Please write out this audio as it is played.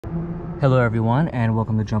Hello everyone, and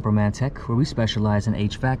welcome to Jumperman Tech, where we specialize in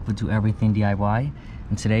HVAC but do everything DIY.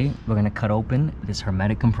 And today we're going to cut open this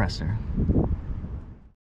hermetic compressor.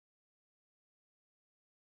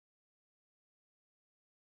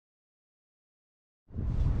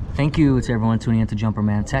 Thank you to everyone tuning in to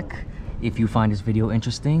Jumperman Tech. If you find this video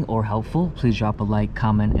interesting or helpful, please drop a like,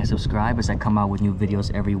 comment, and subscribe as I come out with new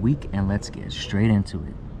videos every week, and let's get straight into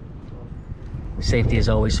it. Safety is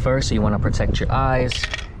always first, so you want to protect your eyes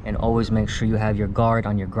and always make sure you have your guard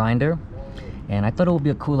on your grinder. And I thought it would be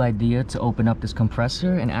a cool idea to open up this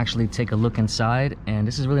compressor and actually take a look inside. And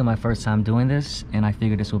this is really my first time doing this, and I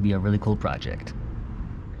figured this will be a really cool project.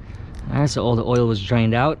 Alright, so all the oil was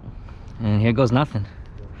drained out, and here goes nothing.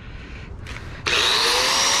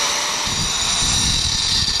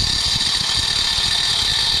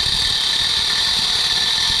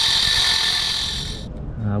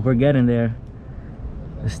 We're getting there.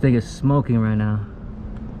 This thing is smoking right now.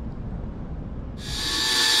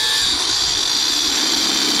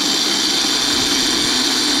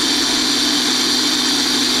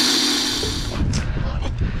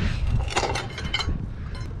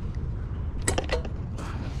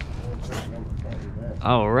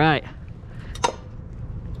 All right.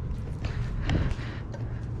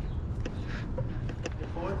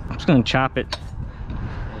 I'm just gonna chop it.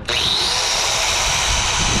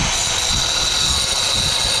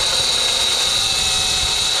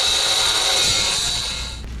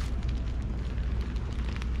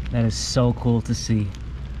 That is so cool to see.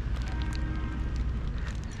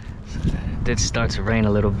 It did start to rain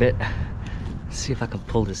a little bit. Let's see if I can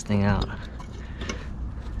pull this thing out.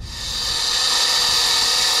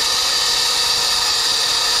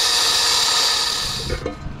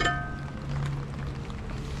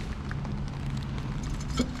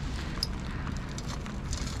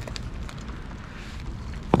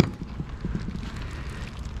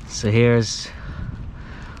 So here's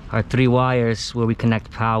our 3 wires where we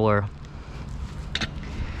connect power.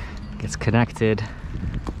 Gets connected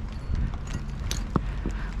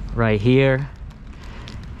right here,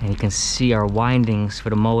 and you can see our windings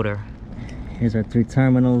for the motor. Here's our 3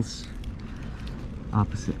 terminals,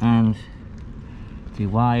 opposite end, 3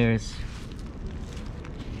 wires.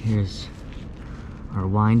 Here's our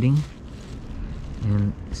winding,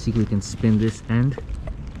 and see, we can spin this end,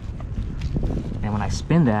 and when I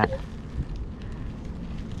spin that,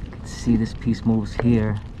 see this piece moves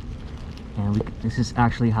here, and this is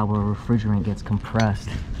actually how our refrigerant gets compressed.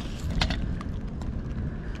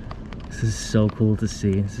 This is so cool to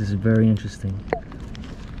see. This is very interesting.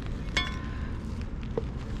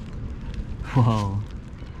 Whoa.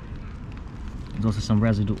 There's also some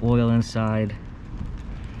residue oil inside.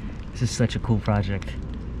 This is such a cool project.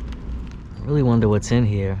 I really wonder what's in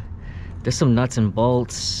here. There's some nuts and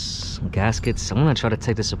bolts, some gaskets. I'm gonna try to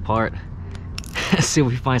take this apart. See if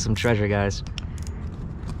we find some treasure, guys.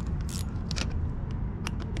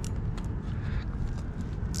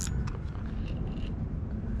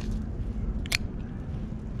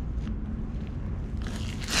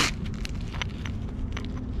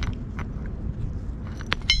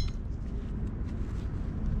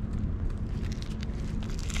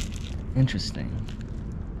 Interesting.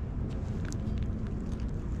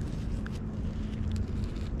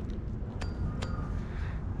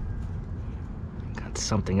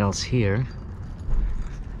 Something else here.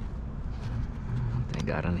 What they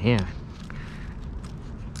got on here?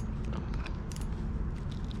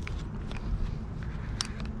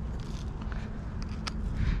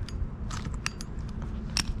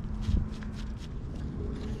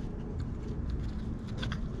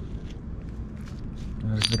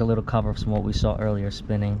 There's like a little cover from what we saw earlier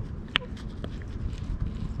spinning.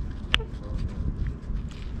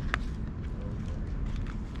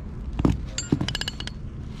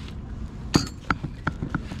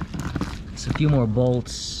 A few more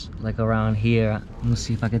bolts like around here. I'm gonna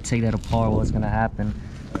see if I can take that apart. What's gonna happen,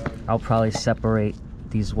 I'll probably separate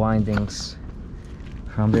these windings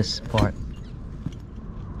from this part.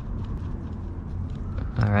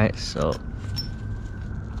 All right, so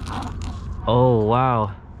oh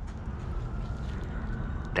wow,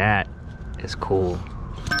 that is cool.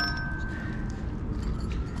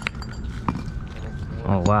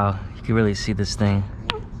 Oh wow, you can really see this thing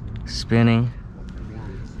spinning.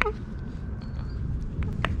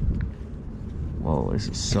 Whoa, this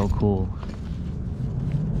is so cool.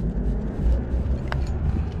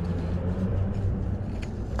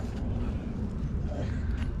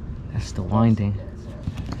 That's the winding.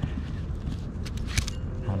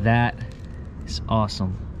 Now that is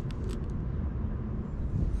awesome.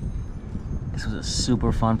 This was a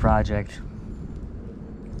super fun project.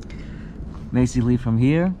 Basically from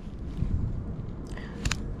here,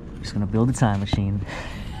 just gonna build a time machine.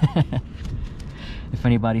 If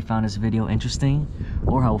anybody found this video interesting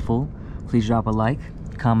or helpful, please drop a like,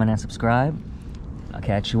 comment, and subscribe. I'll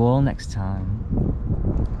catch you all next time.